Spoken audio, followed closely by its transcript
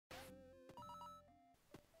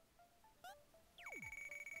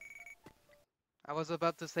I was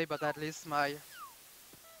about to say, but at least my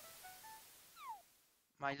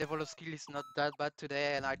level of skill is not that bad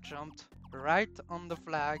today, and I jumped right on the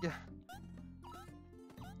flag.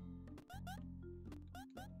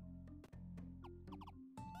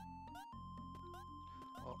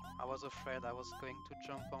 Oh, I was afraid I was going to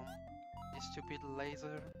jump on this stupid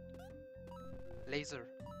laser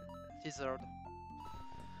lizard.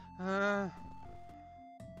 Uh,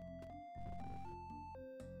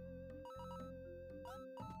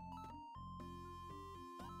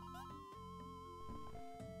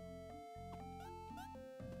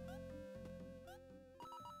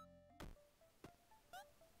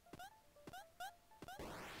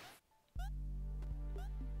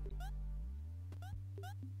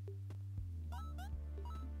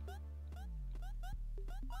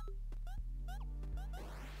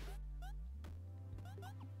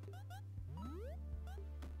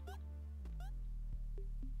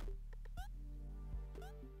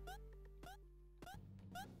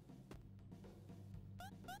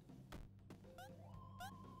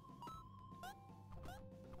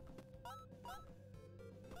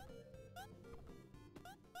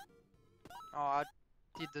 oh, I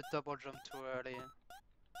did the double jump too early,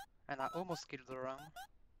 and I almost killed the run.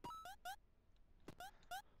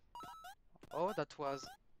 Oh,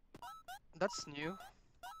 that's new.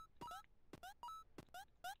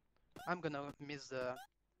 I'm gonna miss the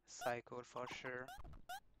cycle for sure.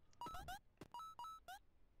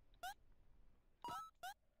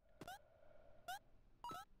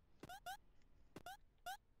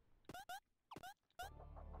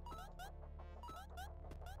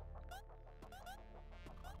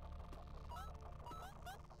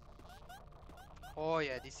 Oh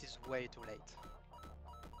yeah, this is way too late.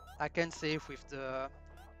 I can save with the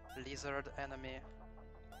lizard enemy.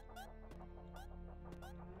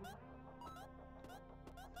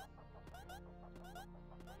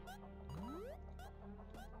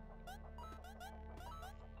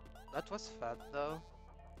 That was fat though.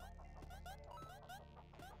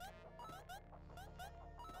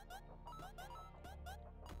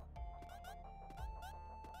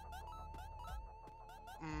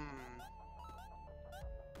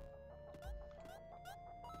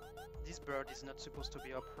 This bird is not supposed to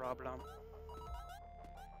be a problem.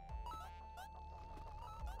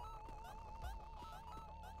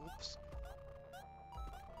 Oops.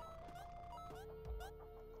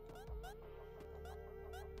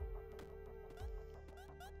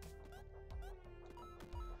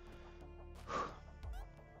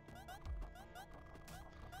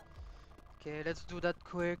 Okay, let's do that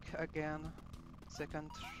quick again. Second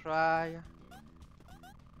try.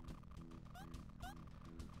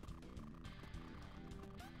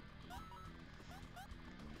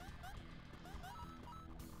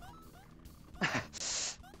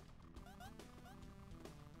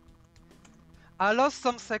 I lost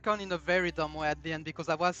some second in a very dumb way at the end because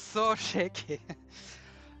I was so shaky.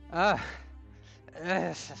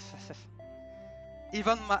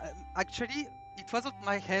 Even actually, it wasn't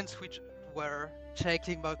my hands which were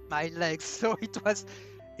shaking, but my legs. So it was,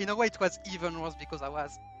 in a way, it was even worse because I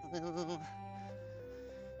was.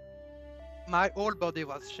 My whole body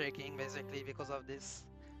was shaking basically because of this.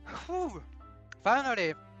 Whew.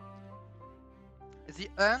 Finally, the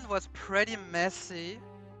end was pretty messy,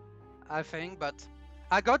 I think, but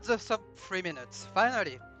I got the sub 3 minutes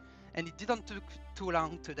finally, and it didn't took too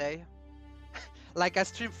long today. Like I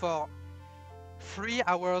streamed for 3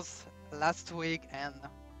 hours last week, and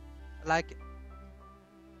like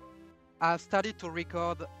I started to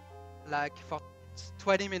record like for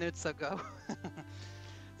 20 minutes ago.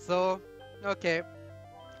 So okay,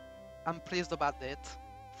 I'm pleased about it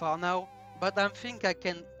for now, but I think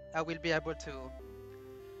I will be able to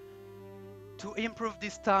improve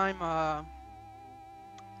this time.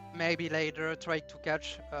 Maybe later try to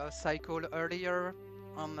catch a cycle earlier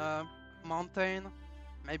on a mountain,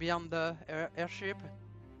 maybe on the airship,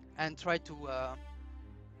 and try to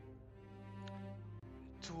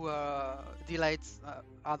delay.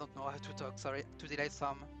 I don't know how to talk. Sorry, to delay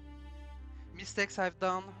some mistakes I've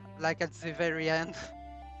done, like at the very end.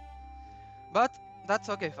 But that's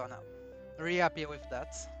okay for now. Really happy with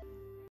that.